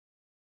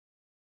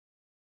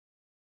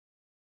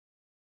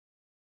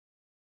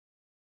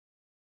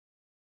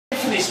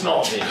this,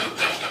 Marvin.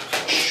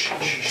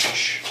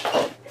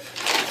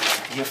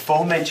 The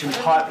aforementioned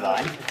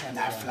pipeline and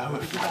that flow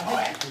of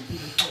fly.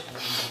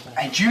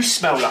 And you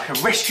smell like a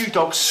rescue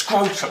dog's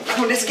scrotum.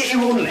 Come on, let's get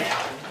you on there.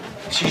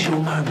 This is your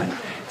moment.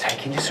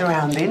 Take in your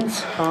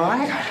surroundings, all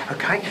right?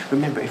 Okay,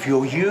 remember, if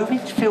your urine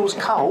feels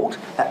cold,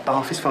 that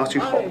bath is far too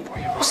hot for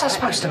you. What's that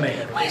supposed to mean?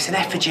 Well, it's an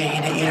effigy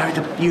in it, you know,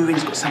 the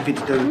urine's got something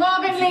to do.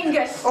 Marvin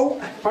Lingus!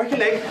 Oh, broke your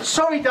leg.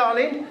 Sorry,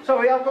 darling.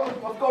 Sorry, I've got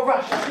a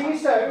rush. I'll see you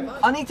soon.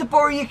 I need to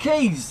borrow your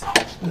keys.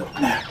 Look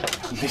now,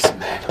 listen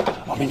man,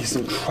 I'm into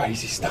some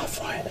crazy stuff,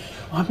 right?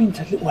 I'm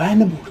into little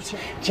animals,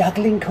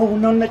 juggling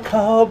corn on the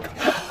cob.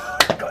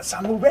 I've got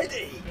some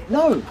already.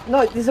 No,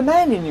 there's a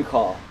man in your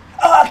car.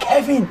 Ah,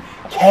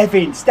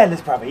 Kevin,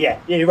 Stella's brother, yeah,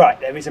 you're right,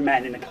 there is a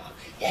man in the car,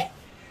 yeah.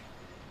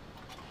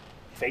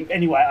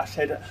 Anyway, I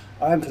said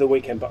I am for the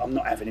weekend, but I'm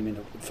not having him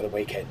for the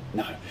weekend,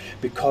 no,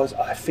 because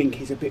I think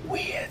he's a bit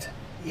weird.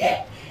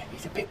 Yeah,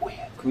 he's a bit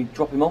weird. Can we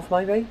drop him off,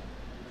 maybe?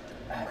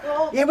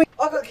 Yeah,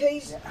 I've got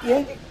keys.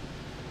 Yeah.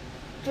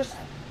 Just,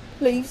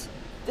 please,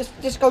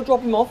 just go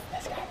drop him off.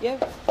 Let's go. Yeah.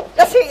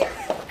 That's it.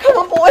 Come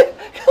on, boy.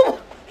 Come on.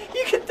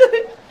 You can do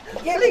it.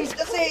 Yeah, please.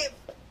 That's it.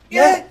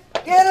 Yeah.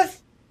 That's.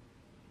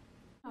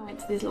 I went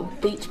to this little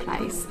beach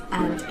place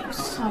and it was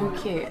so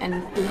cute,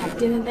 and we had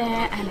dinner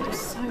there and it was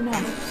so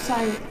nice.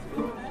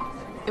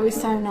 It was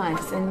so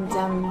nice, and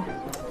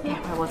yeah,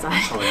 where was I?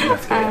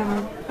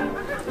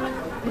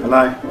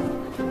 Hello.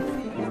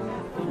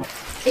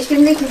 It's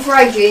been leaking for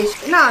ages.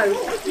 No,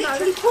 it's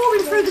literally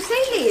pouring through the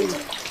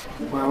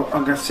ceiling. Well,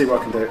 I'm going to see what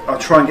I can do. I'll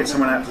try and get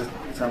someone out to the...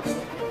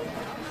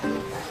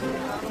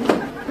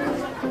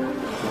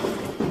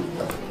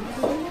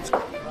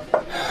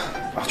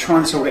 I'll try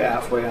and sort it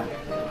out for you.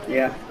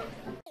 Yeah.